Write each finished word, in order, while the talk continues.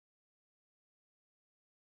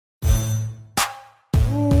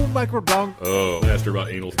Microdunk. Oh, I asked her about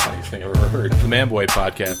anal. Funniest thing I've ever heard. The Man Boy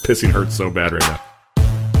podcast. Pissing hurts so bad right now.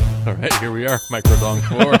 All right, here we are, Microdong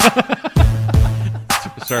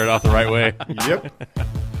 4. Started off the right way. Yep.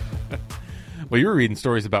 Well, you were reading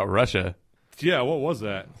stories about Russia. Yeah, what was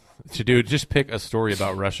that? So, dude, just pick a story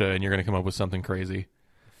about Russia, and you're going to come up with something crazy.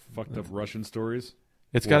 Fucked up Russian stories?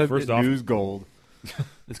 It's Well, got first to off- News gold.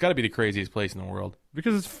 it's got to be the craziest place in the world.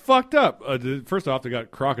 Because it's fucked up. First off, they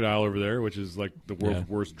got crocodile over there, which is like the world's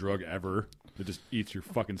worst drug ever. It just eats your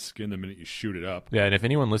fucking skin the minute you shoot it up. Yeah, and if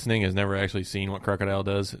anyone listening has never actually seen what crocodile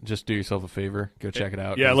does, just do yourself a favor, go check it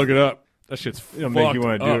out. Yeah, look it up. That shit's It'll make you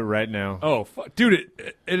want to do it right now. Oh, dude,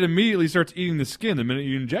 it immediately starts eating the skin the minute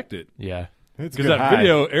you inject it. Yeah. It's Because that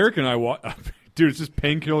video Eric and I watched, dude, it's just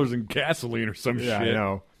painkillers and gasoline or some Yeah, shit. I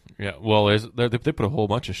know. Yeah, well, they put a whole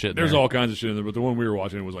bunch of shit in There's there. all kinds of shit in there, but the one we were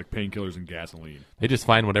watching was like painkillers and gasoline. They just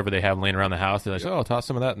find whatever they have laying around the house. They're like, oh, toss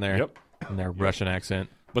some of that in there. Yep. In their Russian accent.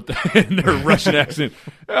 But in their Russian accent,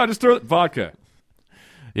 just throw vodka.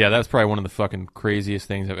 Yeah, that's probably one of the fucking craziest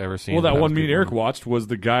things I've ever seen. Well, that When I one was me and people- Eric watched was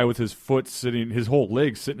the guy with his foot sitting, his whole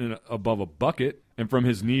leg sitting above a bucket, and from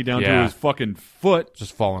his knee down to Yeah. his fucking foot,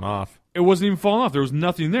 just falling off. it wasn't even falling off. There was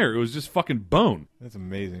nothing there. It was just fucking bone. That's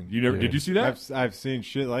amazing. You never Yeah. did you see that? I've seen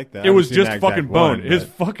shit like that. It was I haven't just seen that fucking exact bone. one, His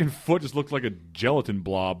but- fucking foot just looked like a gelatin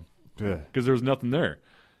blob Ugh. because there was nothing there.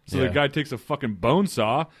 So Yeah. the guy takes a fucking bone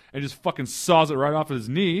saw and just fucking saws it right off of his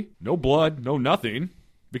knee. No blood, no nothing.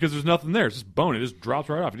 Because there's nothing there. It's just bone. It just drops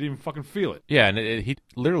right off. He didn't even fucking feel it. Yeah, and he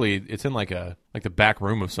literally, it's in like the back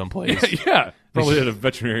room of someplace. Yeah. Probably at a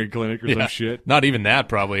veterinary clinic or some Yeah. shit. Not even that,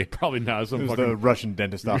 probably. Probably not. It Some was fucking the Russian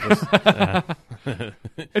dentist office. And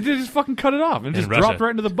they just fucking cut it off and just Russia. dropped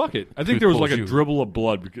right into the bucket. I think there was like a Tooth pulled you. dribble of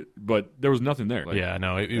blood, but there was nothing there. Like, Yeah,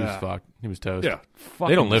 no, he was Yeah. fucked. He was toast. yeah.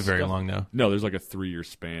 They don't live very disgusting. long, though. No, there's like a 3-year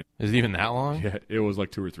span. Is it even that long? Yeah, it was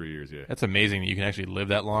like 2 or 3 years. Yeah, That's amazing that you can actually live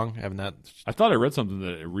that long, having that. I thought I read something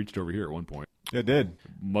that it reached over here at one point. It did.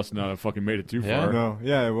 Must not have fucking made it too Yeah. far. No,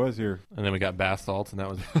 yeah, it was here. And then we got bath salts, and that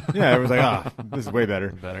was Yeah, it was like, this is way better.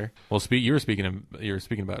 better. Well, you were speaking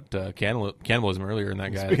about cannibalism earlier, and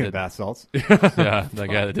that guy Speaking that of bath salts, yeah, that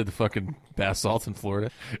guy that did the fucking bath salts in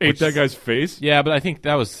Florida. Ate that guy's face. Yeah, but I think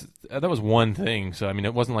that was one thing. So I mean,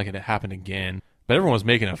 it wasn't like it happened again. But everyone was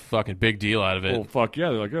making a fucking big deal out of it. Well, fuck yeah.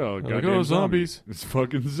 They're like, oh, like, goddamn oh, zombies. zombies. It's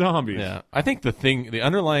fucking zombies. Yeah, I think the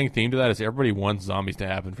underlying theme to that is everybody wants zombies to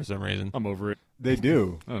happen for some reason. I'm over it. they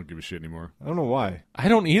do. I don't give a shit anymore. I don't know why. I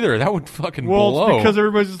don't either. That would fucking Well, blow. it's because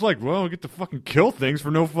everybody's just like, well, we get to fucking kill things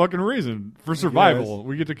for no fucking reason. For survival.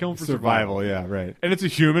 We get to kill them for survival. Survival, yeah, right. And it's a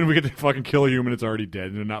human. We get to fucking kill a human that's already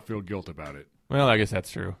dead and not feel guilt about it. Well, I guess that's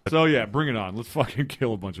true. So, yeah, bring it on. Let's fucking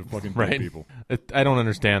kill a bunch of fucking dead Right. people. I don't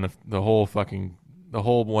understand the whole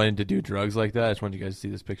wanting to do drugs like that. I just wanted you guys to see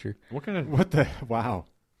this picture. What kind of... What the? Wow.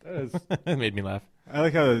 That is It made me laugh. I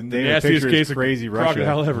like how the name of the nastiest picture case is of Crazy Russia.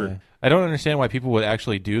 crocodile ever. Yeah. I don't understand why people would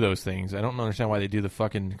actually do those things. I don't understand why they do the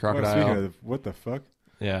fucking Well, crocodile. speaking of, what the fuck?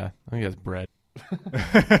 Yeah, I think that's bread.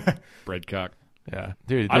 Bread cock. Yeah,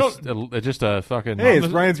 dude, I just a fucking. Hey, it's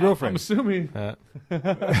Ryan's I'm girlfriend. assuming uh,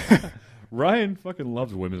 Ryan fucking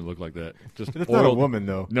loves women that look like that. Just That's not a oiled- woman,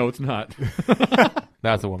 though. No, it's not.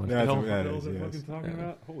 that's a woman. That's Hell, what that what is, the hell yes. fucking talking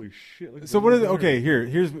about? Holy shit. look at So the what is woman okay?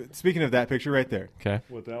 Here's speaking of that picture right there. Okay, there.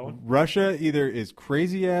 What, that one? Russia either is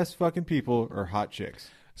crazy ass fucking people or hot chicks.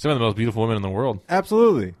 some of the most beautiful women in the world.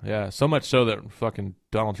 Absolutely. Yeah, so much so that fucking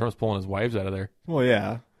Donald Trump's pulling his wives out of there. Well,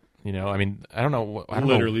 yeah. You know, I mean, I don't know. I don't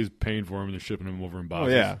Literally know. is paying for him and they're shipping him over in Oh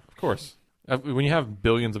boxes. yeah. Of course. When you have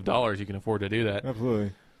billions of dollars, you can afford to do that.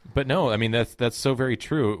 Absolutely. But no, I mean that's so very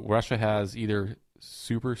true. Russia has either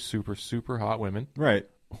super, super, super hot women, Right.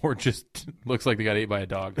 or just looks like they got ate by a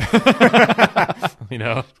dog. You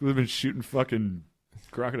know. They've been shooting fucking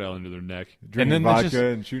crocodile into their neck. Drinking then there's vodka just-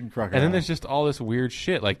 and shooting crocodile. And then there's just all this weird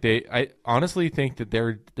shit. Like I honestly think that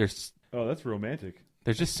there's Oh, that's romantic.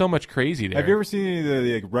 just so much crazy there. Have you ever seen any of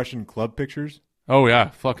the like, Russian club pictures? Oh yeah,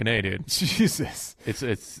 fucking A, dude. Jesus. It's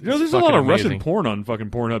You know, there's a fucking lot of amazing. Russian porn on fucking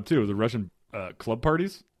Pornhub too. The Russian club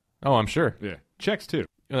parties. Oh, I'm sure. Yeah, checks too.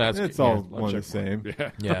 That's It's yeah, all Lot of one and the check porn. same.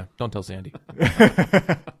 Yeah. yeah. Don't tell Sandy.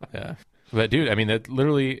 Yeah, but dude, I mean, that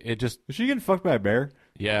literally it just Is she getting fucked by a bear?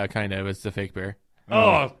 yeah, kind of. It's the fake bear.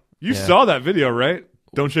 Oh, you Yeah. saw that video, right?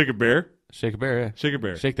 Don't shake a bear. Shake a bear. Yeah. Shake a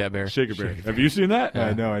bear. Shake that bear. Shake a bear. Have you seen that?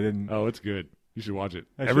 Yeah. No, I didn't. Oh, it's good. You should watch it.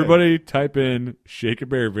 I should. Everybody type in "shake a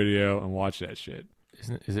bear" video and watch that shit.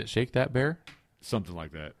 Is it shake that bear? Something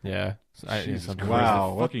like that. Yeah. Jesus something- Christ, Wow,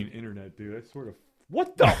 the what- fucking internet, dude. I sort of.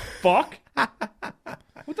 What the fuck?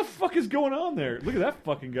 What the fuck is going on there? Look at that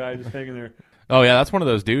fucking guy just hanging there. Oh yeah, that's one of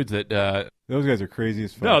those dudes that Those guys are crazy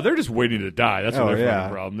as fuck. No, they're just waiting to die. That's Oh, their yeah.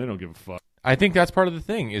 fucking problem. They don't give a fuck. I think that's part of the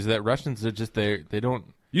thing is that Russians are just they don't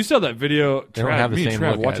You saw that video. They don't have the me and same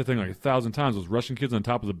Trav look watched at the thing like 1,000 times. Those Russian kids on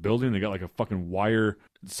top of the building. They got like a fucking wire,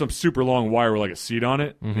 some super long wire with like a seat on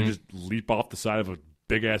it, and just leap off the side of a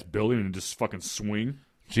big ass building and just fucking swing.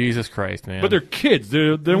 Jesus Christ, man. But they're kids. They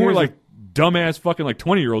weren't like dumbass fucking like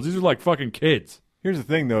 20-year-olds. These are like fucking kids. Here's the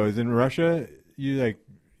thing, though: is in Russia, you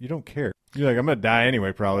don't care. You're like, I'm gonna die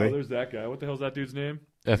anyway, probably. Oh, there's that guy. What the hell's that dude's name?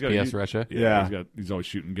 FPS Russia. Yeah. He's always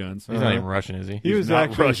shooting guns. He's not even Russian, is he? He was not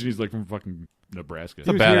actually Russian. He's like from fucking Nebraska.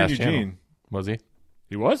 he was a here in badass Eugene. channel. Was he?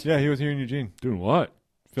 He was? Yeah, he was here in Eugene Doing what?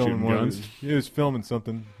 filming Shooting one of guns? his- He was filming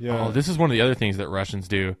something. Yeah. Oh, this is one of the other things that Russians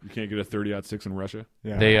do. You can't get a 30-06 in Russia?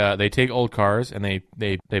 yeah. They take old cars and they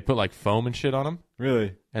put like foam and shit on them,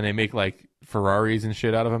 really. and they make like Ferraris and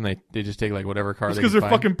shit out of them. They just take like whatever car It's they because can they're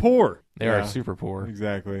find. fucking poor. They Yeah. are super poor.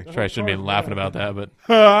 Exactly. Sorry, I shouldn't be laughing about that, but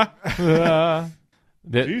that,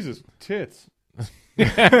 Jesus, tits.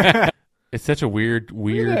 it's such a weird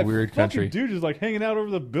Look at that fucking country. dude just like hanging out over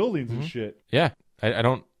the buildings and shit. Yeah, I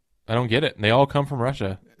don't get it. And they all come from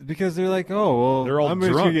Russia. Because they're like, oh well, They're all I'm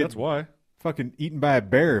just drunk. gonna get That's why. fucking eaten by a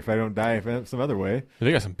bear if I don't die some other way.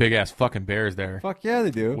 They got some big ass fucking bears there. Fuck yeah,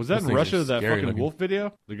 they do. Was that Those in things Russia? are That scary fucking looking. wolf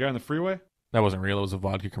video? The guy on the freeway? That wasn't real. It was a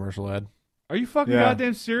vodka commercial ad. Are you fucking Yeah.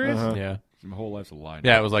 goddamn serious? Uh-huh. Yeah, My whole life's a lie.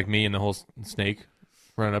 yeah. It was like me and the whole snake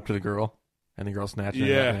running up to the girl, and the girl snatching.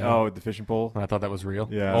 Yeah. It. Oh, the fishing pole. I thought that was real.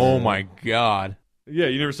 Yeah. Oh my god. Yeah,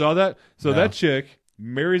 you never saw that? So No. that chick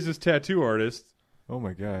marries this tattoo artist, Oh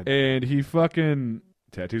my god. and he fucking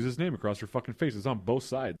tattoos his name across her fucking face. It's on both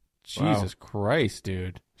sides. Jesus Christ,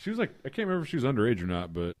 dude. She was like, I can't remember if she was underage or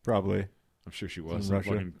not, but Probably. I'm sure she was. In Some Russia.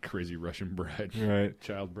 fucking crazy Russian bride. Right.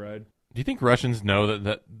 Child bride. Do you think Russians know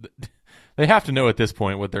that they have to know at this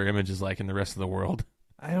point what their image is like in the rest of the world?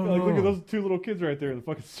 I don't Like, know. look at those two little kids right there, the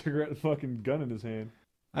fucking cigarette and fucking gun in his hand.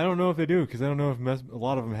 I don't know if they do because I don't know if a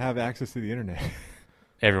lot of them have access to the internet.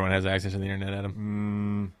 Everyone has access to the internet,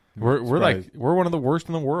 Adam. We're We're one of the worst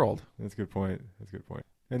in the world. That's a good point. That's a good point.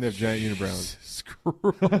 And they have giant unibrows.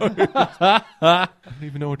 Screw. I don't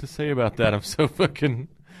even know what to say about that. I'm so fucking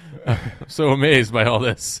so amazed by all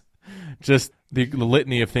this. Just the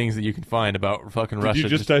litany of things that you can find about fucking Did Russia. you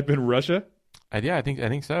just type in Russia? Yeah, I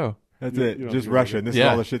think so. That's You- it. you don't Just do Russia. it. And this Yeah. is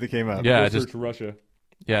all the shit that came up. Yeah, Go just search Russia.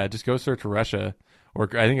 just go search Russia, or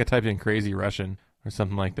I think I typed in crazy Russian or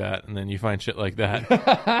something like that, and then you find shit like that.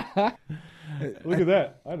 Look at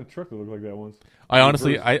that. I had a truck that looked like that once. I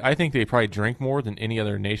honestly, I think they probably drink more than any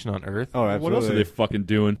other nation on earth. Oh, absolutely. What else are they fucking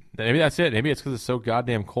doing? Maybe that's it. Maybe it's because it's so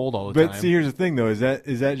goddamn cold all the But time. see, here's the thing, though. Is that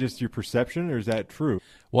just your perception, or is that true?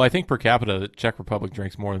 Well, I think per capita, the Czech Republic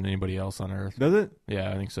drinks more than anybody else on earth. Does it?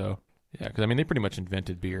 Yeah, I think so. Yeah, because I mean, they pretty much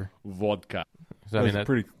invented beer. Vodka. So, I mean, That's a that,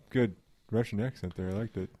 pretty good Russian accent there. I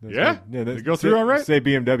liked it. That's Yeah? good. Yeah. Did it go through all right? Say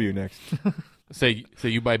BMW next. say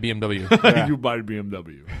you buy BMW. Yeah. You buy a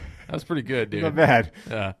BMW. That's pretty good, dude. Not bad.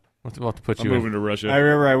 Yeah, we'll have to put I'm you in. moving to Russia. I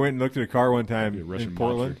remember I went and looked at a car one time Be a Russian in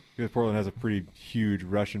Portland monster. because Portland has a pretty huge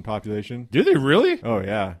Russian population. Did they really? Oh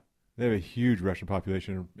yeah, they have a huge Russian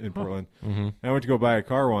population in Portland. Mm-hmm. I went to go buy a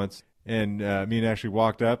car once, and me and Ashley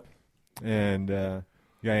walked up, and the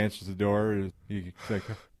guy answers the door. He like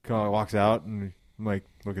walks out, and I'm like,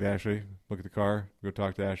 look at Ashley, look at the car, go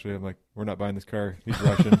talk to Ashley. I'm like, we're not buying this car. He's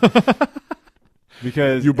Russian.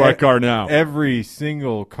 Because You buy a car now. every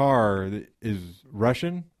single car that is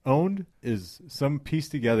Russian owned is some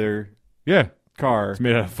pieced together Yeah. car It's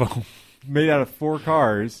made out of foam. made out of 4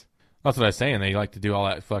 cars. That's what I was saying. They like to do all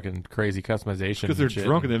that fucking crazy customization Because they're and shit.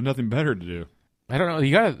 drunk and they have nothing better to do. I don't know.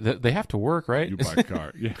 You gotta. They have to work, right? You buy a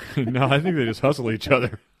car. Yeah. No, I think they just hustle each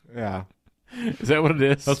other. Yeah. Is that what it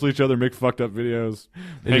is? Hustle each other, make fucked up videos,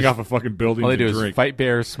 They hang just- off of fucking buildings All they and do is drink. fight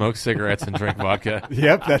bears, smoke cigarettes, and drink vodka.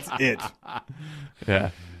 Yep, that's it. Yeah.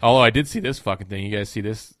 Although I did see this fucking thing. You guys see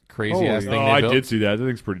this crazy ass Holy- thing? Oh, they I built? did see that. That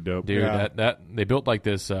thing's pretty dope. Dude, Yeah. that they built like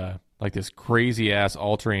this crazy ass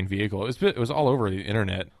all-terrain vehicle. It was all over the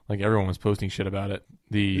internet. Like everyone was posting shit about it.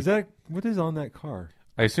 Is that what is on that car?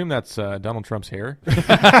 I assume that's Donald Trump's hair.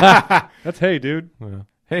 That's hey, dude.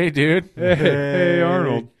 Hey, dude. Hey,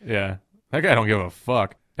 Arnold. Yeah, that guy don't give a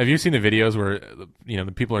fuck. Have you seen the videos where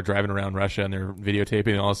the people are driving around Russia and they're videotaping,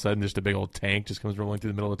 and all of a sudden just a big old tank just comes rolling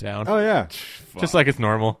through the middle of town, Oh yeah. just like it's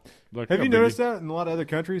normal? Like, Have yeah, you baby. noticed that in a lot of other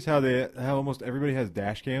countries how almost everybody has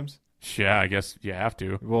dash cams? Yeah, I guess you have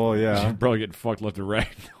to. Well, yeah. You're probably getting fucked left or right,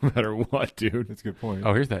 no matter what, dude. That's a good point.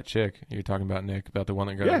 Oh, here's that chick you're talking about, Nick, about the one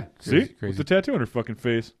that got Yeah, crazy, see? crazy. With the tattoo on her fucking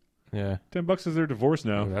face. Yeah, $10 is their divorce oh,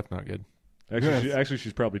 now. that's not good. Actually,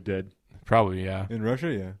 she's probably dead. Probably, yeah. In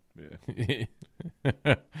Russia, yeah. Yeah.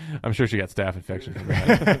 I'm sure she got staph infection from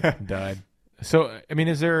that. and died. So, I mean,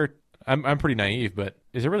 is there? I'm pretty naive, but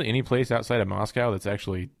is there really any place outside of Moscow that's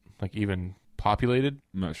actually like even populated?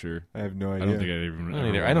 I'm not sure. I have no I idea. don't think I even. I don't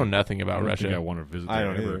either. I know nothing about I don't Russia. think I want to visit there I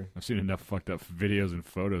don't ever. either. I've seen enough fucked up videos and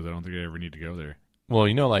photos. I don't think I ever need to go there. Well,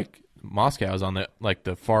 like Moscow is on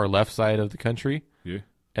the far left side of the country, Yeah.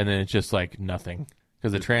 and then it's just like nothing.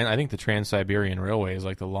 Because I think the Trans-Siberian Railway is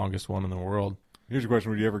like the longest one in the world. Here's a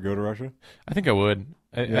question: would you ever go to Russia? I think I would.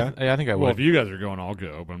 Yeah? I think I Well, would. if you guys are going, I'll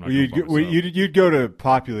go. But I'm not. Well, going by myself. you'd go to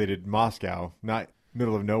populated Moscow, not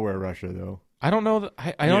middle of nowhere Russia, though. I don't know. I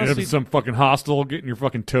You end up honestly. in some fucking hostel, getting your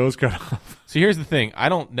fucking toes cut off. See, here's the thing. I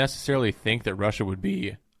don't necessarily think that Russia would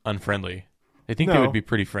be unfriendly. I think they No. would be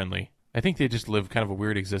pretty friendly. I think they just live kind of a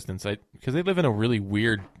weird existence. Because they live in a really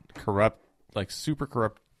weird, corrupt, like super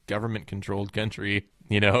corrupt, government-controlled country.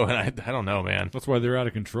 And I don't know, man. That's why they're out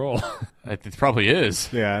of control. It probably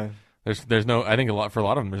is. Yeah, There's no. I think for a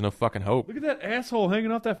lot of them, there's no fucking hope. Look at that asshole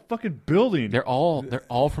hanging off that fucking building. They're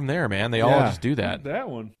all from there, man. They all Yeah. just do that. That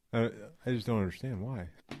one. I just don't understand why.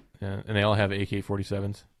 Yeah, and they all have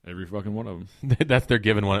AK-47s. Every fucking one of them. That's their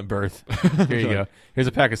given one at birth. Here you go. Here's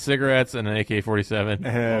a pack of cigarettes and an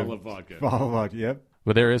AK-47. All of vodka. Followed, yep.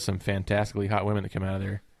 But there is some fantastically hot women that come out of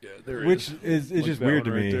there. Yeah, there Which is it's Like just that weird to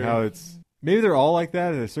one right me there. how it's maybe they're all like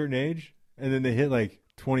that at a certain age, and then they hit like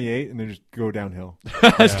 28 and they just go downhill.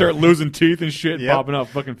 Start losing teeth and shit, Yep. popping out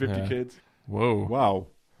fucking 50 Yeah. kids. Whoa, Wow.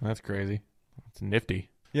 that's crazy. It's nifty.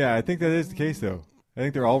 Yeah, I think that is the case though. I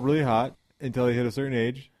think they're all really hot until they hit a certain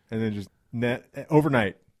age, and then just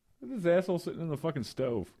overnight This asshole sitting in the fucking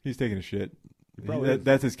stove. he's taking a shit. probably is.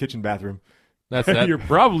 That's his kitchen bathroom. That's You're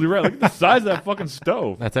probably right. Look at the size of that fucking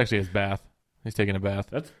stove. That's actually his bath. He's taking a bath.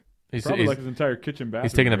 That's He's, probably he's, like his entire kitchen bathroom.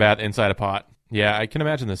 he's taking a area. bath inside a pot. Yeah, I can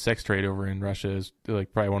imagine the sex trade over in Russia is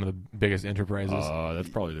like probably one of the biggest enterprises. That's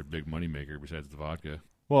probably their big money maker besides the vodka.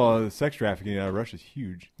 Well, the sex trafficking out of Russia is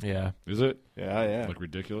huge. Yeah, Is it? Yeah. Like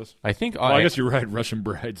ridiculous? I think. Well, I guess you're right. Russian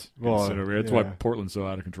brides. Well, Well, over here. That's why yeah. Portland's so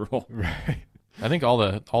out of control. Right. I think all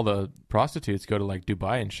the prostitutes go to like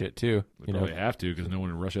Dubai and shit too. They probably have to because no one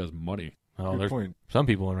in Russia has money. Oh, Good there's point. some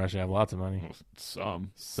people in Russia have lots of money. Well,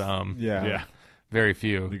 some. Some, Yeah. Yeah. very The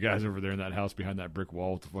few. guys over there in that house behind that brick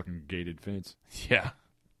wall with the fucking gated fence. Yeah,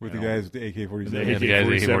 With You the know. guys with the AK-47. Yeah, the guys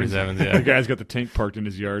with AK-47s, yeah. The guy's got the tank parked in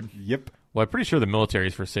his yard. Yep. well, I'm pretty sure the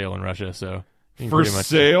military's for sale in Russia, so you can For pretty much.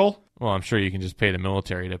 sale? Well, I'm sure you can just pay the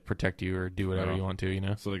military to protect you or do whatever Oh. you want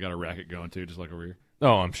to. So they got a racket going too, just like over here.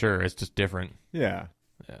 Oh, I'm sure it's just different. Yeah.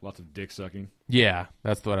 Lots of dick sucking. Yeah,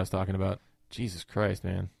 that's what I was talking about. Jesus Christ,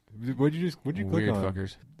 man! What'd you click Weird on?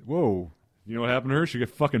 fuckers. Whoa. You know what happened to her? She got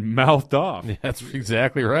fucking mouthed off. Yeah, that's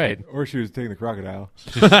exactly right. Or she was taking the crocodile.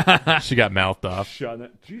 She got mouthed off. Shot in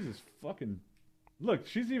that. Jesus fucking. Look,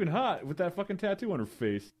 she's even hot with that fucking tattoo on her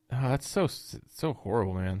face. Oh, that's so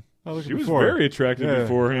horrible, man. Oh, look She at was before. very attractive Yeah.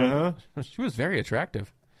 beforehand. Uh-huh. She was very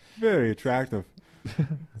attractive. Very attractive.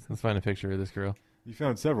 Let's find a picture of this girl. You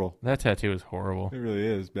found several. That tattoo is horrible. It really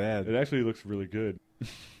is bad. It actually looks really good.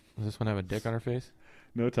 Does this one have a dick on her face?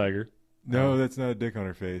 No tiger. No, that's not a dick on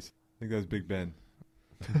her face. I think that was Big Ben.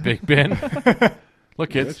 Big Ben. Look, That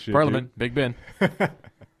kids, shit, Parliament, Big Ben.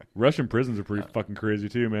 Russian prisons are pretty fucking crazy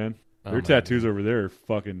too, man. Oh, Their my tattoos over there are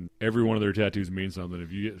fucking. Every one of their tattoos means something.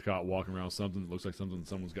 If you get caught walking around with something that looks like something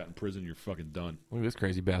someone's got in prison, you're fucking done. Look at this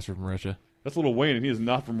crazy bastard from Russia. That's Lil Wayne, and he is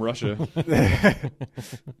not from Russia.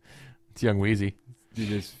 It's Young Wheezy.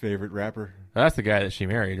 DJ's favorite rapper. That's the guy that she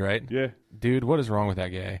married, right? Yeah, Dude, what is wrong with that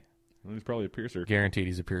guy? well, he's probably a piercer Guaranteed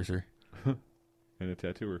he's a piercer. and a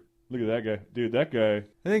tattooer. Look at that guy, dude. That guy.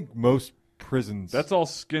 I think most prisons. That's all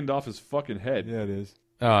skinned off his fucking head. Yeah, it is.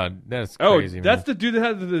 That's Oh, crazy. that's man. the dude that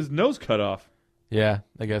had his nose cut off. Yeah,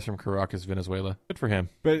 that guy's from Caracas, Venezuela. Good for him.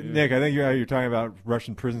 But Yeah. Nick, I think you're talking about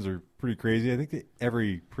Russian prisons are pretty crazy. I think that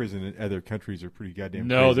every prison in other countries are pretty goddamn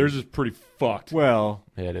No, crazy. theirs is pretty fucked. Well,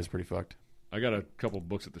 Yeah, it is pretty fucked. I got a couple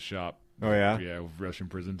books at the shop. oh yeah? Yeah, with Russian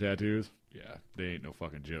prison tattoos. Yeah, they ain't no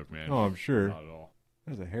fucking joke, man. Oh, I'm sure. Not at all.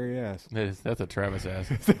 That's a hairy ass. That's a Travis ass.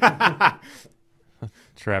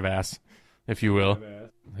 Trav-ass, if you will.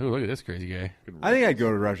 Ooh, look at this crazy guy. I think I'd go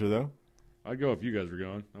to Russia though. I'd go if you guys were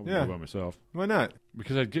going. I wouldn't Yeah. go by myself Why not?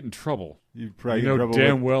 because I'd get in trouble. You'd probably You get in know trouble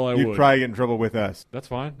damn with, well I You'd would. probably get in trouble with us. That's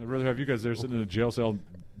fine. I'd rather have you guys there sitting in a jail cell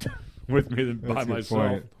with me than That's by a good myself.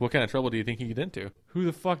 point. What kind of trouble do you think he get into? Who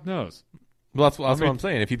the fuck knows? Well, that's many- what I'm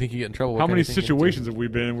saying. If you think you get in trouble, what How kind many of thing you get into? situations have we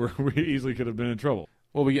been in where we easily could have been in trouble?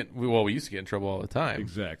 Well, we used to get in trouble all the time.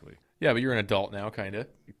 Exactly. Yeah, but you're an adult now, kind of.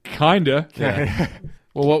 Kinda. Yeah.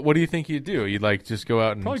 Well, what do you think you'd do? You'd like just go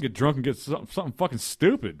out and Probably get drunk and get something fucking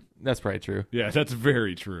stupid. That's probably true. Yeah, that's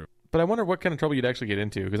very true. But I wonder what kind of trouble you'd actually get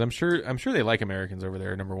into because I'm sure they like Americans over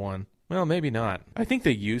there. Number one. Well, maybe not. I think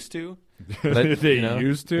they used to. But I- They you know,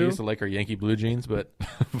 used They to. used to like our Yankee blue jeans, but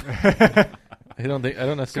I don't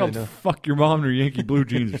necessarily Go know. fuck your mom in her Yankee blue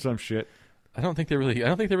jeans or some shit. I don't think they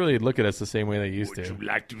really look at us the same way they used to. Would you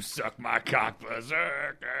like to suck my cock,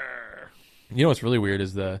 berserker? You know what's really weird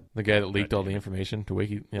is the guy that leaked all the information to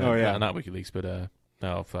Wiki. Oh, yeah. Not WikiLeaks,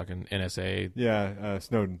 but fucking NSA. Yeah,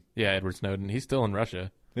 Snowden. Yeah, Edward Snowden. He's still in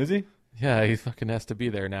Russia. Is he? Yeah, he fucking has to be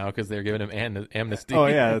there now because they're giving him amnesty. Oh,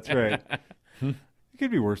 yeah, that's right. It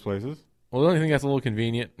could be worse places. Well, don't you think that's a little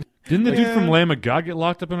convenient? Didn't the dude Yeah. from Lamb of God get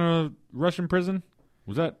locked up in a Russian prison?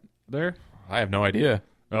 Was that there? I have no idea.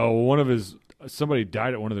 Oh, somebody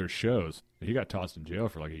died at one of their shows. He got tossed in jail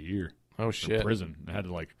for like a year. Oh For shit! prison. They had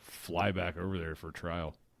to like fly back over there for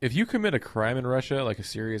trial. If you commit a crime in Russia, like a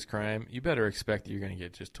serious crime, you better expect that you're going to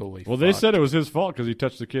get just totally. Well, they fucked. said it was his fault because he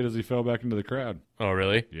touched the kid as he fell back into the crowd. Oh,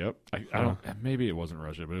 really? Yep. I don't. Maybe it wasn't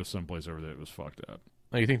Russia, but it was someplace over there that was fucked up.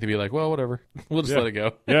 Oh, you think they'd be like, well, whatever, we'll just Yeah. let it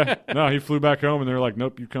go. Yeah. No, he flew back home, and they're like,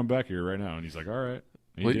 "Nope, you come back here right now." And he's like, "All right."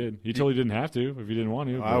 And Well, he did. He totally didn't have to if he didn't want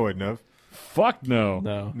to. I but wouldn't have. Fuck no.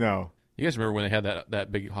 No. No. You guys remember when they had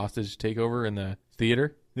that big hostage takeover in the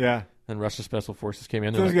theater? Yeah. And Russian special forces came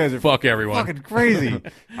in. They're Those like, guys are fuck everyone. Fucking crazy.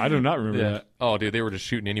 I do not remember Yeah. that. Oh, dude, they were just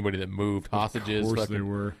shooting anybody that moved. Hostages. Of course fucking- they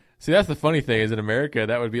were. See, that's the funny thing is in America,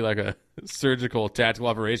 that would be like a surgical tactical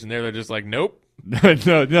operation. There, they're just like, nope. no, we're just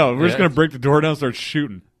Yeah. gonna break the door down and start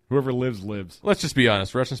shooting. Whoever lives, lives. Let's just be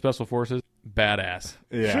honest. Russian special forces, badass.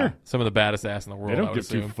 Yeah. Sure. Some of the baddest ass in the world. They I don't would give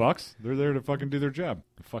two assume. fucks. They're there to fucking do their job.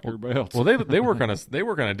 Fuck everybody else. Well, they work on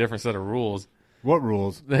a different set of rules. What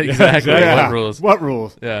rules? Exactly. Yeah. What rules? What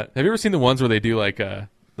rules? Yeah. Have you ever seen the ones where they do like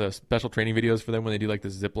the special training videos for them when they do like the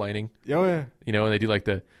zip lining? Oh, yeah. You know, and they do like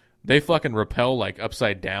they fucking rappel like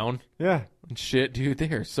upside down Yeah. and shit, dude. They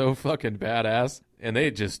are so fucking badass, and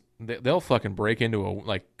they'll fucking break into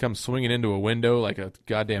come swinging into a window like a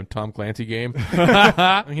goddamn Tom Clancy game.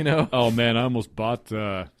 You know, Oh man, I almost bought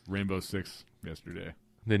Rainbow Six yesterday.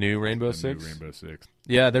 the new Rainbow The new Six. Rainbow Six.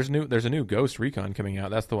 Yeah, there's a new Ghost Recon coming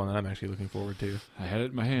out. That's the one that I'm actually looking forward to. I had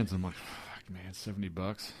it in my hands. I'm like, fuck, man,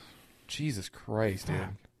 $70. Jesus Christ, dude.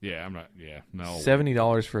 Yeah, I'm not. Yeah, no.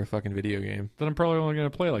 $70 for a fucking video game. Then I'm probably only gonna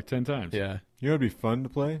play like 10 times. Yeah. You know, it'd be fun to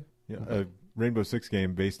play a Rainbow Six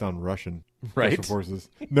game based on Russian Right. special forces.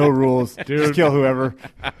 No rules. Dude. Just kill whoever.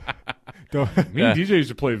 Don't. Me and DJ used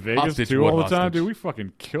to play Vegas Hostage, too what all the time, hostage? dude. We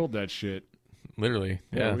fucking killed that shit. Literally.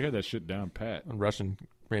 Yeah, Yeah. we had that shit down pat. On Russian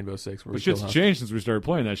Rainbow Six. Where But we kill shit's hostages. changed since we started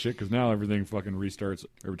playing that shit because now everything fucking restarts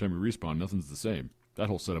every time we respawn. Nothing's the same. That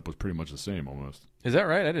whole setup was pretty much the same almost. Is that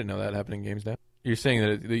right? I didn't know that happened in games now. You're saying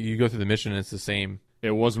that you go through the mission and it's the same. It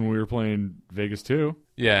was when we were playing Vegas 2.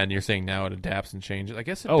 Yeah, and you're saying now it adapts and changes. I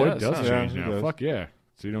guess it Oh, does. it does huh? change Yeah, it now. does. Fuck yeah.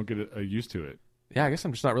 So you don't get used to it. Yeah, I guess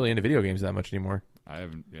I'm just not really into video games that much anymore. I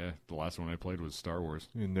haven't. Yeah, the last one I played was Star Wars.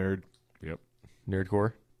 You nerd. Yep.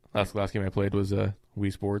 Nerdcore. Last game I played was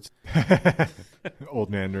Wii Sports. Old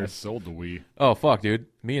man I nerd. sold the Wii. Oh fuck, dude!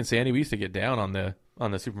 Me and Sandy, we used to get down on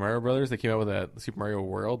the Super Mario Brothers. They came out with the Super Mario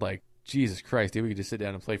World. Like Jesus Christ, dude, we could just sit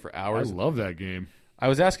down and play for I hours. love that game. I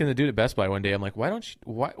was asking the dude at Best Buy one day. I'm like, why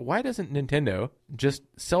doesn't Nintendo just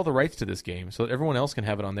sell the rights to this game so that everyone else can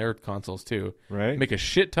have it on their consoles too? Right? Make a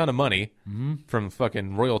shit ton of money from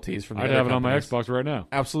fucking royalties from. The I'd other have it on my companies. Xbox right now.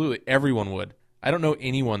 Absolutely, everyone would. I don't know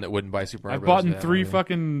anyone that wouldn't buy Super Mario I've Bros. bought in that 3 way.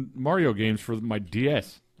 fucking Mario games for my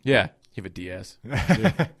DS. Yeah, you have a DS. I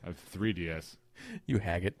have 3 DS. You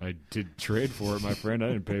hag it. I did trade for it, my friend. I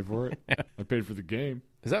didn't pay for it. I paid for the game.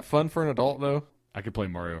 Is that fun for an adult though? I could play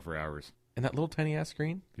Mario for hours. And that little tiny ass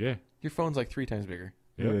screen? Yeah. Your phone's like 3 times bigger.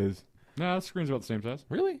 It Yep. is. No, the screen's about the same size.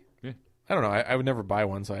 Really? Yeah. I don't know. I would never buy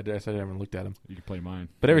one, so I decided I haven't looked at them. You can play mine.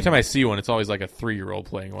 But every time I see one, it's always like a 3-year-old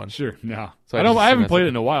playing one. Sure. No. So I I don't. just I haven't assume played that's it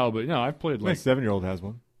in a while, but no, I've played My like. 7-year-old has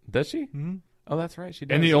one. Does she? Mm-hmm. Oh, that's right. She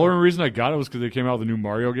does. And the only reason I got it was because they came out with a new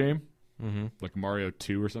Mario game, Mm-hmm. like Mario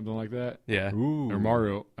 2 or something like that. Yeah. Ooh. Or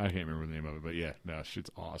Mario. I can't remember the name of it, but yeah, no,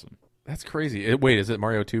 shit's awesome. That's crazy. Wait, is it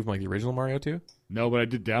Mario 2 from like the original Mario 2? No, but I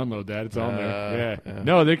did download that. It's on there. Yeah. yeah.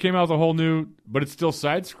 No, they came out with a whole new, but it's still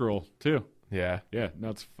side scroll too. Yeah. Yeah. No,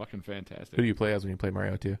 it's fucking fantastic. Who do you play as when you play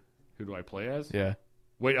Mario 2? Who do I play as? Yeah.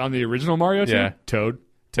 Wait, on the original Mario 2? Yeah. Toad.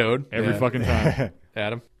 Toad? Every Yeah. fucking time.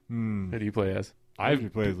 Adam? Hmm. Who do you play as? I usually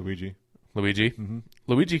play as Luigi. Luigi? Mm-hmm.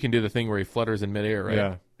 Luigi can do the thing where he flutters in midair, right?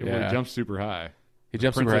 Yeah. Where he jumps super high. He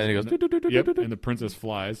jumps super high and he goes, Yep, and the princess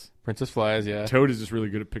flies. Princess flies, yeah. Toad is just really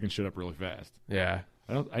good at picking shit up really fast. Yeah.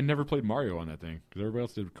 I never played Mario on that thing because everybody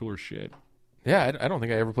else did cooler shit. Yeah, I don't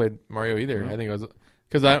think I ever played Mario either. I think it was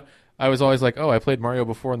because I was always like, oh, I played Mario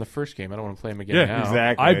before in the first game. I don't want to play him again Yeah, now.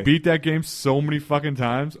 exactly. I beat that game so many fucking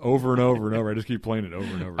times over and over and over. I just keep playing it over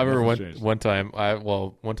and over. I remember Nothing's changed. one time I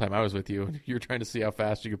was with you. You were trying to see how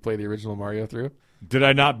fast you could play the original Mario through. Did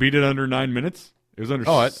I not beat it under 9 minutes? It was under.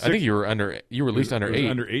 Oh, I six- think you were at least under it was 8.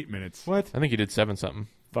 Under 8 minutes. What? I think you did 7 something.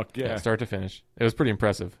 Fuck yeah. start to finish. It was pretty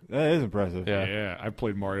impressive. That is impressive. Yeah. Yeah, I've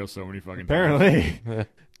played Mario so many fucking times. Apparently.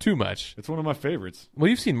 Too much. It's one of my favorites. Well,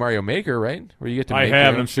 you've seen Mario Maker, right? Where you get to I make have, your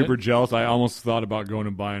and own I'm shit? super jealous. I almost thought about going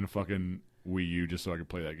and buying a fucking Wii U just so I could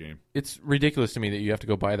play that game. It's ridiculous to me that you have to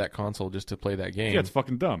go buy that console just to play that game. Yeah, it's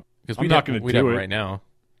fucking dumb. because I'm not going to we'd have do it it right now.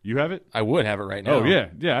 You have it? I would have it right now. Oh, yeah.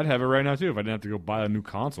 Yeah, I'd have it right now, too, if I didn't have to go buy a new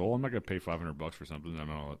console. I'm not going to pay $500 for something I'm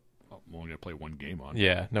only going to play one game on.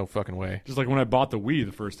 Yeah, no fucking way. Just like when I bought the Wii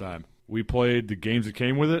the first time. We played the games that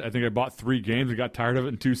came with it. I think I bought 3 games and got tired of it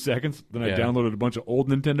in 2 seconds. Then I Yeah. downloaded a bunch of old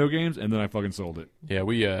Nintendo games, and then I fucking sold it. Yeah,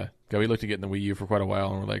 we looked at getting the Wii U for quite a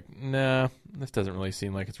while, and we're like, nah, this doesn't really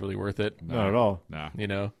seem like it's really worth it. Not at all. Nah. You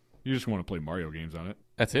know, You just want to play Mario games on it.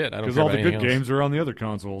 that's it. I don't Because care all about the good anything else. games are on the other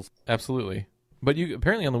consoles. Absolutely. But you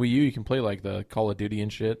apparently on the Wii U you can play like the Call of Duty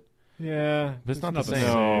and shit. Yeah. But it's not not the the same.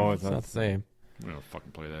 same. No, It's not the same. I'm going to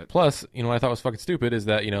fucking play that. Plus, you know what I thought was fucking stupid is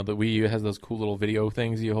that, you know, the Wii U has those cool little video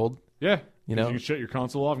things you hold. Yeah. You 'Cause know? you can shut your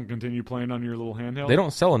console off and continue playing on your little handheld. They don't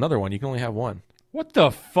sell another one. You can only have one. What the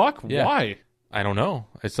fuck? Yeah. Why? I don't know.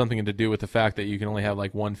 It's something to do with the fact that you can only have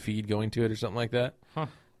like one feed going to it or something like that. Huh.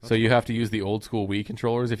 So you have to use the old school Wii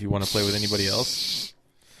controllers if you want to play with anybody else.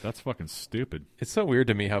 That's fucking stupid. It's so weird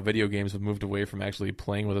to me how video games have moved away from actually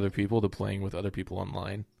playing with other people to playing with other people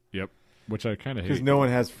online. Yep. Which I kind of Because hate. no one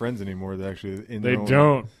has friends anymore that actually in They their own-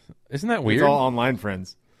 don't. Isn't that It's weird? all online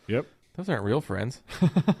friends. Yep. Those aren't real friends.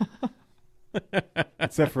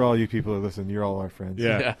 Except for all you people who listen. You're all our friends.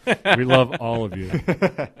 Yeah. We love all of you.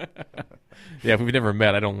 Yeah, if we've never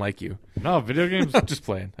met, I don't like you. No, video games I'm just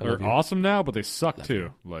playing. I love are you. awesome now, but they suck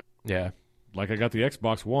too. Yeah, Like I got the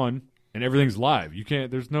Xbox One, and everything's live. You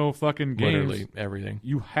can't. There's no fucking games. literally everything.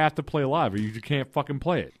 You have to play live, or you just can't fucking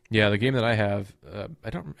play it. Yeah, the game that I have, I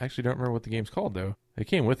don't remember what the game's called though. It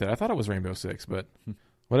came with it. I thought it was Rainbow Six, but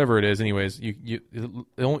whatever it is, anyways,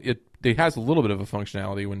 it has a little bit of a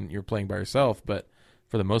functionality when you're playing by yourself, but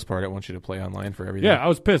for the most part, it wants you to play online for everything. Yeah, I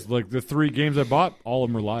was pissed. Like the 3 games I bought, all of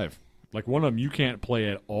them are live. Like one of them you can't play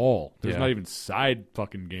at all. There's Yeah. not even side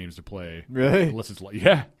fucking games to play Really? unless it's like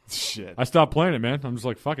yeah. Shit. I stopped playing it, man. I'm just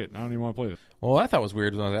like fuck it. I don't even want to play this. Well, what I thought was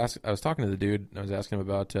weird when I was talking to the dude. And I was asking him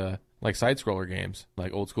about like side scroller games,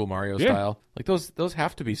 like old school Mario Yeah. style. Like those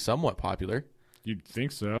have to be somewhat popular. You'd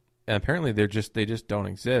think so. And apparently they just don't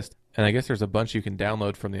exist. And I guess there's a bunch you can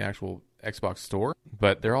download from the actual Xbox store,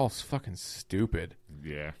 but they're all fucking stupid.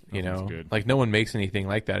 Yeah, You nothing's know, good. like no one makes anything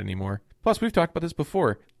like that anymore. Plus, we've talked about this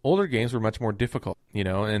before. Older games were much more difficult, you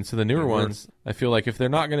know, and so the newer They were. ones, I feel like if they're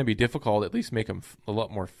not going to be difficult, at least make them a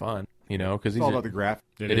lot more fun, you know, because It's these all are, about the graph.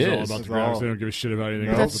 It it is all is. about It's the graphics. all- They don't give a shit about anything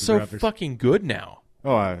No. else that's with so the graphics. fucking good now,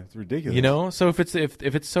 Oh, it's ridiculous. you know. So if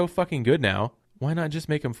it's so fucking good now, why not just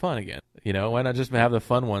make them fun again? You know, why not just have the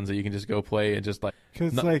fun ones that you can just go play and just like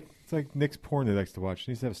Because No- it's like Nick's porn he likes to watch.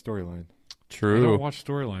 He needs to have a storyline. I true. don't watch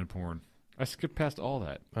storyline porn. I skip past all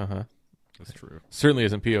that. Uh-huh. That's true. Certainly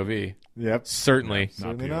isn't POV. Yep. Certainly. Not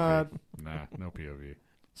Certainly POV. not. Nah, no POV.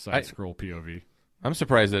 Side scroll POV. I'm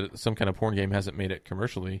surprised that some kind of porn game hasn't made it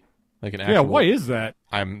commercially. Like an actual, Yeah, why is that?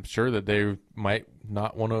 I'm sure that they might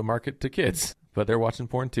not want to market to kids, but they're watching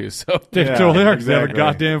porn too. So They Yeah, totally are because they have a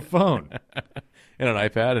exactly. goddamn phone, and an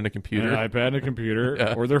iPad and a and computer an iPad, and a computer,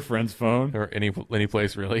 Yeah. or their friend's phone. or any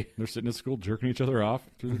place really. They're sitting at school jerking each other off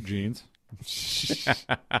through their jeans.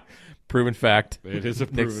 Proven fact. It is a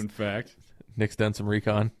Nick's- proven fact. Nick's done some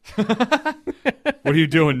recon. What are you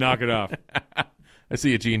doing? Knock it off. I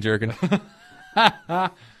see you, Gene jerking.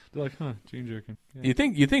 They're like, huh, gene jerking. Yeah.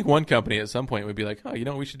 You think one company at some point would be like, oh, you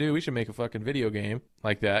know what we should do? We should make a fucking video game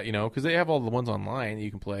like that, you know, because they have all the ones online that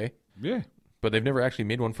you can play, Yeah. but they've never actually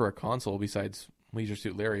made one for a console besides Leisure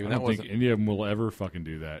Suit Larry. I And don't think any of them will ever fucking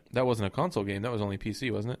do that. that wasn't a console game. That was only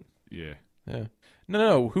PC, wasn't it? Yeah. Yeah.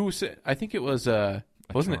 No. Who said? I think it was.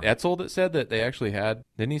 Wasn't it Etzel that said that they actually had?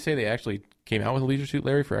 Didn't he say they actually came out with Leisure Suit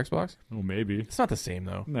Larry for Xbox? Oh, maybe. It's not the same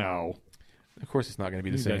though. No. Of course, it's not going to be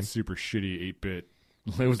the That same. super shitty 8-bit.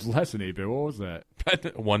 It was less than 8-bit. What was that?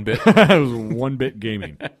 1 bit. It was 1-bit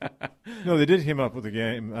gaming. No, they did come up with a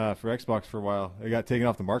game for Xbox for a while. It got taken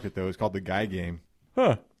off the market though. It's called the Guy Game.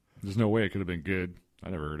 Huh. There's no way it could have been good. I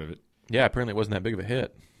never heard of it. Yeah. Apparently, it wasn't that big of a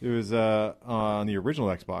hit. It was on the original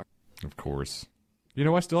Xbox. Of course. You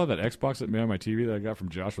know, I still have that Xbox that made on my TV that I got from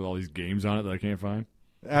Josh with all these games on it that I can't find.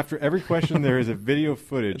 After every question, there is a video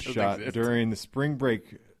footage It doesn't shot exist. during the spring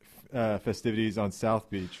break festivities on South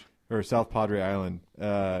Beach or South Padre Island.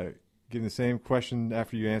 Giving the same question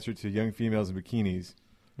after you answered to young females in bikinis.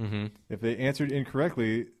 Mm-hmm. If they answered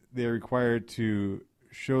incorrectly, they're required to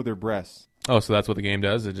show their breasts. Oh, so that's what the game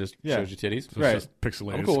does? It just Yeah. shows you titties? So Right. it's just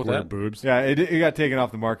pixelated I'm cool with square that. boobs. Yeah, it got taken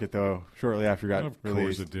off the market though shortly after it got Of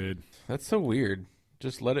released. course it did. That's so weird.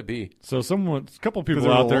 Just let it be. So a couple 'Cause people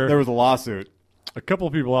there out was a- there, there was a lawsuit. a couple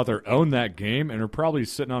of people out there own that game and are probably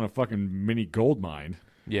sitting on a fucking mini gold mine.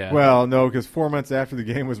 Yeah. Well, no, because 4 months after the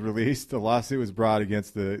game was released, a lawsuit was brought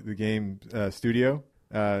against the game studio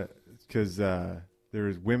because there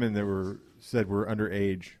was women that were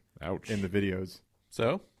underage Ouch. in the videos.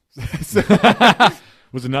 So?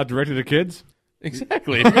 Was it not directed at kids?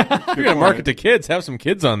 Exactly. If you're going to market to kids, have some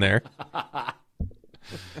kids on there.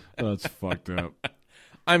 That's fucked up.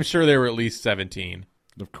 I'm sure they were at least 17.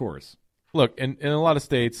 Of course. Look, in a lot of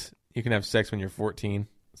states, you can have sex when you're 14.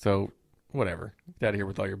 So, whatever. Get out of here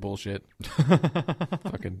with all your bullshit.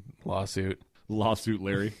 Fucking lawsuit. Lawsuit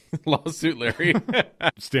Larry. Lawsuit, Larry.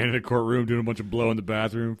 Standing in a courtroom doing a bunch of blow in the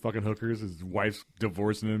bathroom, fucking hookers. His wife's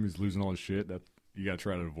divorcing him. He's losing all his shit. You got to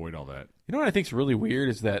try to avoid all that. You know what I think's really weird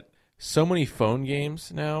is that so many phone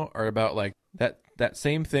games now are about like that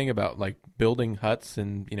same thing about like building huts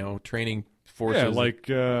and, you know, training forces. Yeah, like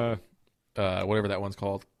whatever that one's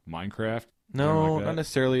called. Minecraft. No, Something like that. not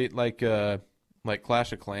necessarily like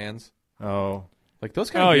Clash of Clans. Oh, Like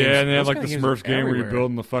those kind of Oh games. yeah, and they have those like the kind of games Smurfs are game where you're everywhere.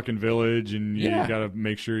 building the fucking village, and you Yeah. got to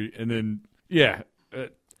make sure. And then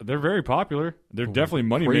they're very popular. They're Oh, definitely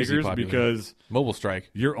money crazy makers popular. because Mobile Strike.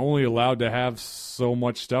 you're only allowed to have so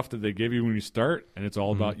much stuff that they give you when you start, and it's Mm-hmm.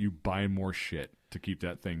 all about you buying more shit to keep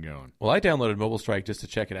that thing going. Well, I downloaded Mobile Strike just to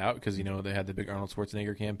check it out because, you know, they had the big Arnold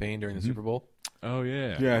Schwarzenegger campaign during the Super Bowl. Oh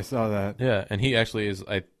yeah, yeah, I saw that. Yeah, and he actually is.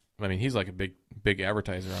 I mean, he's like a big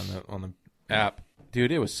advertiser on the app,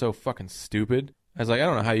 dude. It was so fucking stupid. I was like, I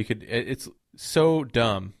don't know how you could. It's so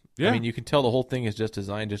dumb. Yeah. I mean, you can tell the whole thing is just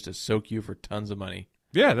designed just to soak you for tons of money.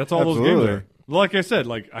 Yeah, that's all those Absolutely. games are. Like I said,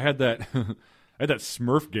 like I had that I had that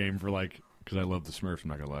Smurf game for like because I love the Smurfs. I'm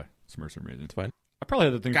not gonna lie, Smurfs are amazing. It's fine. I probably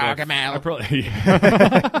had the thing. For like, Gargamel. I probably.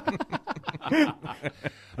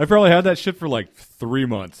 I probably had that shit for like 3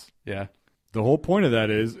 months. Yeah, The whole point of that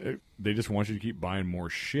is they just want you to keep buying more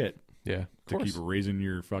shit yeah. to keep raising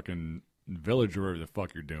your fucking village or whatever the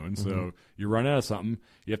fuck you're doing. So you run out of something,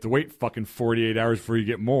 you have to wait fucking 48 hours before you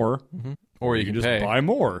get more, Or you can just pay. buy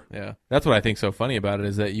more. Yeah, that's what I think's so funny about it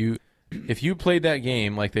is that if you played that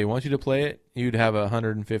game like they want you to play it, you'd have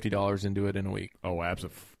 $150 into it in a week. Oh,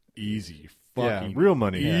 absolutely easy, Yeah, fucking real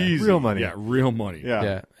money. easy, Real money. yeah, real money, Yeah.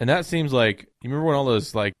 Yeah, and that seems like you remember when all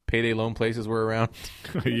those like payday loan places were around.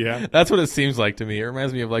 yeah. That's what it seems like to me. It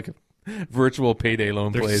reminds me of like a virtual payday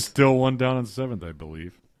loan There's place. still one down on 7th, I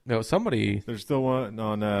believe. No, somebody There's still one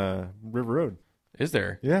on River Road. is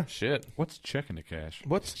there. Yeah. Shit. What's checking the cash?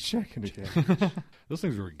 What's Checking again. Those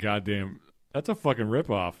things were goddamn. That's a fucking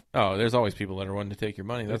ripoff. Oh, there's always people that are wanting to take your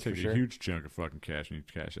money. They That's for take sure. a huge chunk of fucking cash and you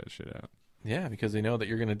cash that shit out. Yeah, because they know that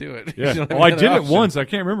you're going to do it. Yeah. You don't have Well, I any did other it option. once. I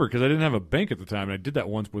can't remember because I didn't have a bank at the time. And I did that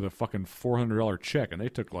once with a fucking $400 check, and they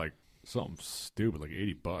took like something stupid, like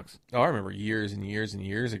 $80. Oh, I remember years and years and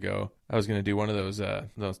years ago. I was going to do one of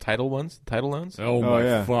those title loans. Oh my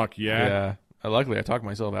yeah. fuck yeah. Luckily, I talked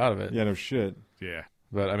myself out of it. Yeah, no shit. Yeah.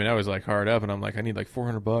 But I mean, I was like hard up, and I'm like, I need like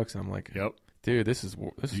 $400, and I'm like, Yep. dude, this is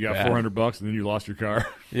You got bad. $400 and then you lost your car.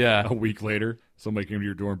 Yeah. A week later, somebody came to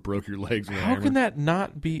your door and broke your legs with a How hammer. can that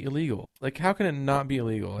not be illegal? Like, how can it not be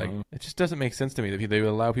illegal? Like, it just doesn't make sense to me that they would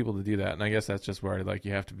allow people to do that. And I guess that's just where like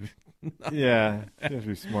you have to be. Yeah, you have to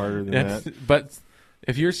be smarter than that. But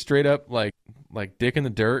if you're straight up like dick in the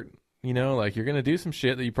dirt, you know, like you're gonna do some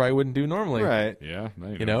shit that you probably wouldn't do normally, Right. Yeah. that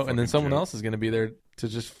ain't You no know, and then fucking someone joke. else is gonna be there to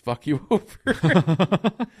just fuck you over,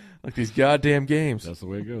 like these goddamn games. That's the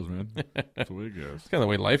way it goes, man. That's the way it goes. It's kind of the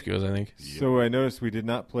way life goes. I think So I noticed we did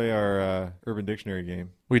not play our Urban Dictionary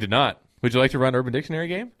game. we did not. Would you like to run Urban Dictionary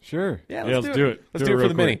game? Sure. Yeah, Yeah, let's do it. Let's do it for real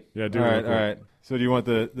the quick. mini. Yeah, do all it right, real quick. all right. So do you want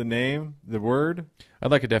the name, the word,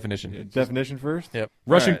 I'd like a definition. definition first? Yep.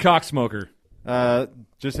 Russian All right. cock smoker.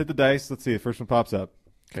 Just hit the dice. Let's see. The first one pops up.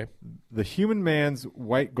 Okay. The human man's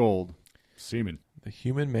white gold. Semen. The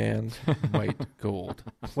human man's white gold.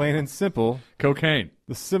 Plain and simple. Cocaine.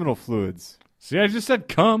 The seminal fluids. See, I just said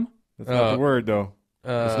cum. That's not the word, though.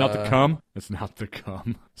 It's not the cum. It's not the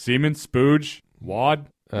cum. Semen, spooge, wad,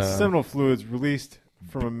 The seminal fluids released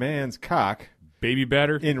from a man's cock baby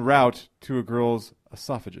batter, en route to a girl's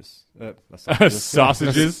esophagus.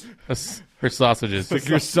 sausages. Her sausages. Stick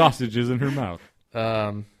your sausages in her mouth.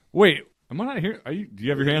 Wait, am I not here? Do you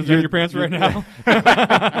have your hands down your pants right now?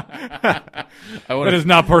 I want That is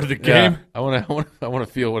not part of the game. I want to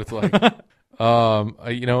feel what it's like.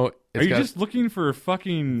 You know, Are you just looking for a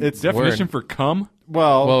fucking It's definition word. for cum?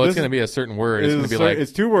 well, it's this going to be a certain word. It's going to be like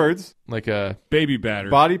it's two words: like a Baby batter.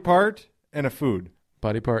 body part and a food.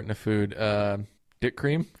 body part in a food. Dick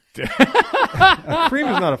cream. Cream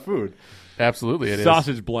is not a food. Absolutely, it is.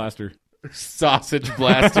 Sausage blaster. Sausage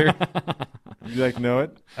blaster. Would you like to know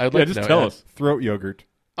it? I'd Yeah, like just to know tell it. us. Throat yogurt.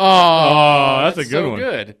 Oh, that's a good so one.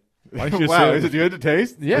 good. Why don't you Wow, say is it good to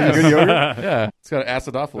taste? Yeah. Is it good yogurt? Yeah, it's got That was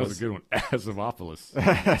acidophilus. a good one. Acidophilus.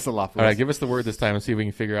 That's a lot. All right, give us the word this time and see if we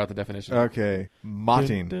can figure out the definition. Okay,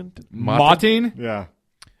 motting. Motting? Yeah.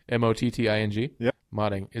 Motting. Yep.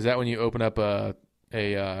 Motting. Is that when you open up a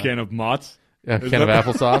Can of Mott's? can of that-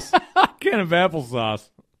 applesauce? Can of applesauce.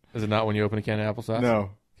 Is it not when you open a can of applesauce?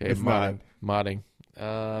 No, Okay, it's modding. not. Modding.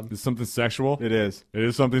 Is something sexual? It is. It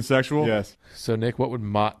is something sexual? Yes. So Nick, what would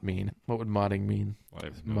mot mean? What would modding mean? I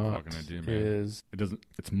have no Mot fucking idea, man. is It doesn't.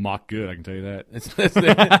 It's mock good. I can tell you that.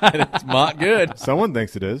 it's mot good. Someone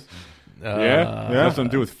thinks it is. Yeah. yeah. Has something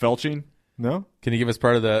to do with felching. No. Can you give us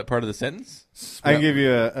part of the sentence? I can give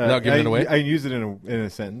you a. Without giving it away? I can use it in a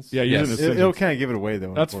sentence. Yeah, Yes. using a It'll sentence. kind of give it away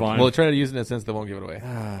though. That's fine. Well, try to use it in a sense that won't give it away.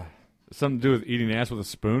 Something to do with eating ass with a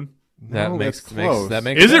spoon. That No, makes that's close. that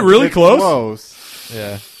makes Is it sense. really It's close? Close.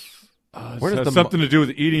 Yeah. Where does does the something to do with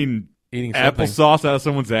eating Eating something. applesauce out of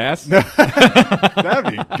someone's ass?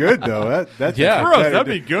 That'd be good though. That's Yeah. a Gross, better that'd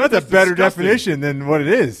be good. That's That's a better disgusting. definition than what it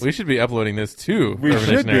is. We should be uploading this too. We Urban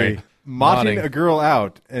should Dictionary. be motting Modding. a girl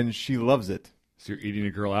out, and she loves it. So you're eating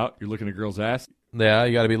a girl out. You're looking at a girl's ass. Yeah,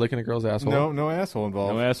 you got to be licking a girl's asshole. No asshole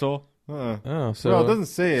involved. No asshole. Oh, so Well, it doesn't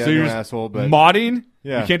say So no you're asshole, but Modding?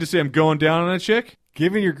 Yeah. You can't just say I'm going down on a chick.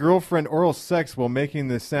 giving your girlfriend oral sex while making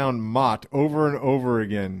the sound mot over and over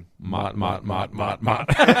again, mot.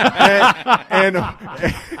 and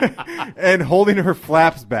and holding her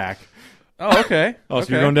flaps back. Oh, okay. Oh, so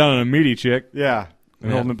okay. you're going down on a meaty chick Yeah, and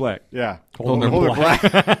Yeah. holding it black. yeah. Holding her Hold her black.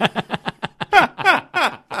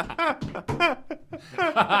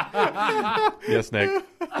 Yes, Nick.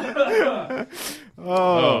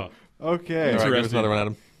 Oh, okay. All right, give us Interesting. another one,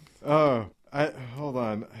 Adam. Oh, hold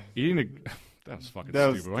on. Eating a that was fucking That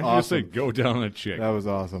was stupid. Why don't you just say awesome. go down on a chick? That was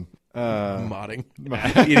awesome. Modding.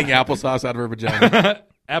 Eating applesauce out of her vagina.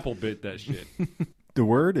 Apple bit that shit. The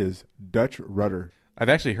word is Dutch rudder. I've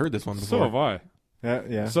actually heard this one So have before. I.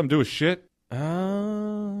 Yeah. Something to do with shit.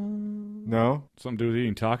 No. Something to do with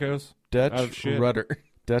eating tacos. Out of Dutch shit. rudder.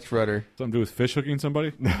 Dutch rudder. Something to do with fish hooking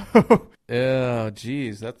somebody. Oh,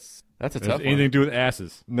 jeez, that's a Has tough anything one. to do with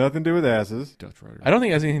asses. Nothing to do with asses. Dutch rudder. I don't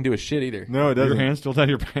think it has anything to do with shit either. No, it Your doesn't. hand still down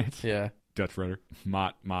your pants. Yeah. Dutch rudder.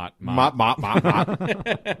 Mot. Mop, mop, mop, mop.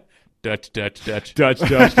 Dutch. Dutch.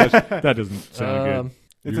 That doesn't sound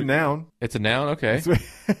good. It's a noun. It's a noun. Okay.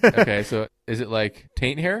 Okay. So is it like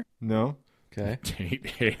taint hair? No. Okay. Taint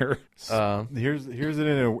hair. Here's it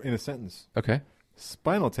in a sentence. Okay.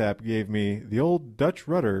 Spinal Tap gave me the old Dutch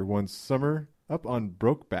rudder one summer up on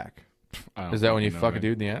Brokeback. I don't Is that when you fucking know, fuck a man.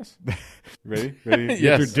 dude in the ass? Ready? Ready? Yes.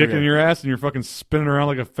 Your dick Okay. in your ass and you're fucking spinning around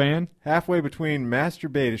like a fan. Halfway between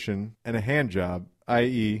masturbation and a hand job,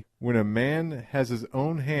 i.e., when a man has his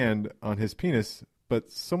own hand on his penis,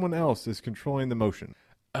 but someone else is controlling the motion.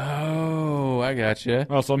 Oh, I gotcha.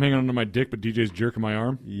 Oh, so I'm hanging onto my dick, but DJ's jerking my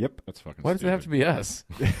arm. Yep. That's fucking. Why does it have to be us?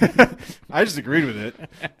 I just agreed with it.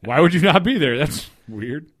 Why would you not be there? That's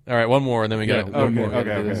weird. All right, one more, and then we Yeah, got one Okay, more.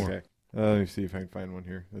 okay, do this. okay. Let me see if I can find one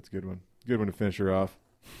here. That's a good one. Good one to finish her off.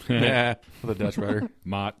 Yeah, with a Dutch rudder.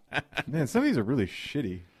 Mott. Man, some of these are really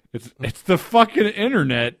shitty. It's the fucking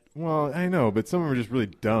internet. Well, I know, but some of them are just really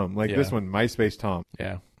dumb. Like Yeah. this one, MySpace Tom.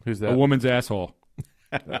 Yeah, who's A that? woman's asshole.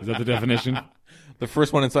 Is that the definition? The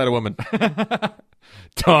first one inside a woman.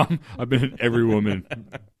 Tom, I've been in every woman.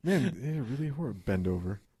 Man, they're really horrible. Bend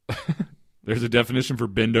over. There's a definition for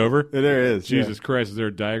bend over. There is. yeah. Jesus Christ, is there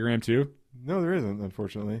a diagram too? No, there isn't,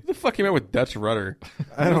 unfortunately. Who the fuck came out with Dutch rudder?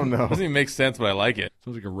 I don't know. Doesn't even make sense, but I like it.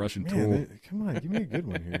 Sounds like a Russian Man, tool. come on, give me a good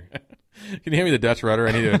one here. Can you hand me the Dutch rudder?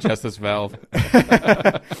 I need to adjust this valve.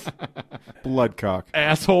 Bloodcock.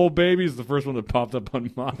 Asshole baby is the first one that popped up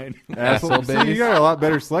on mine. Asshole See, babies. you got a lot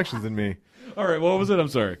better selections than me. All right, what was it? I'm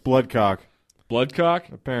sorry. Bloodcock,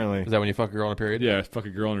 Bloodcock? apparently. Is that when you fuck a girl on a period? Yeah, fuck a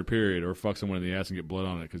girl in her period, or fuck someone in the ass and get blood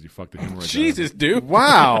on it because you fucked the hemorrhoid. Jesus, dude.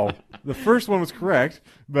 Wow. The first one was correct,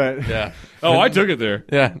 but Yeah. Oh, I took it there.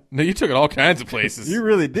 Yeah. No, you took it all kinds of places. you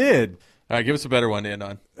really did. All right, give us a better one to end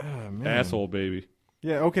on. Oh, man. Asshole baby.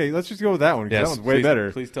 Yeah, okay, let's just go with that one, because that one's way please,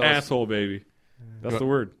 better. Please tell us. Asshole baby. That's the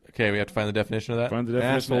word. Okay, we have to find the definition of that. Find the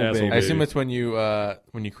definition of Asshole asshole baby. baby. I assume it's when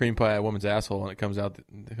you cream pie a woman's asshole and it comes out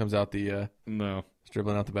the No.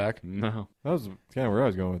 dribbling out the back. No. That was kind of where I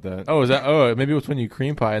was going with that. Oh, is that? Oh, maybe it's when you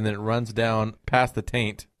cream pie and then it runs down past the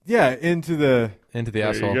taint Yeah, into the... into the There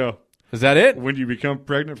asshole. you go. Is that it? When you become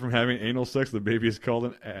pregnant from having anal sex, the baby is called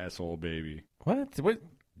an asshole baby. What?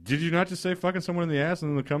 Did you not just say fucking someone in the ass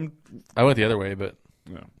and then come? I went the other way, but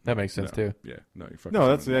No. that makes sense too. Yeah. No, you fucking. No,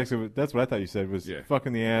 that's someone in actually that's what I thought you said was Yeah.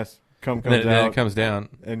 fucking the ass, cum And comes then it out, comes down.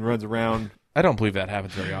 and runs around. I don't believe that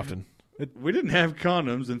happens very often. We didn't have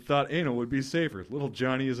condoms and thought anal would be safer. Little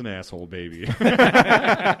Johnny is an asshole, baby. And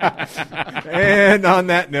on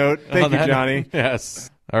that note, thank you, Johnny.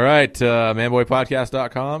 Yes. All right.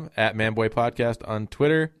 Manboypodcast.com, at manboypodcast on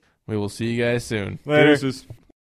Twitter. We will see you guys soon. Later. Deuces.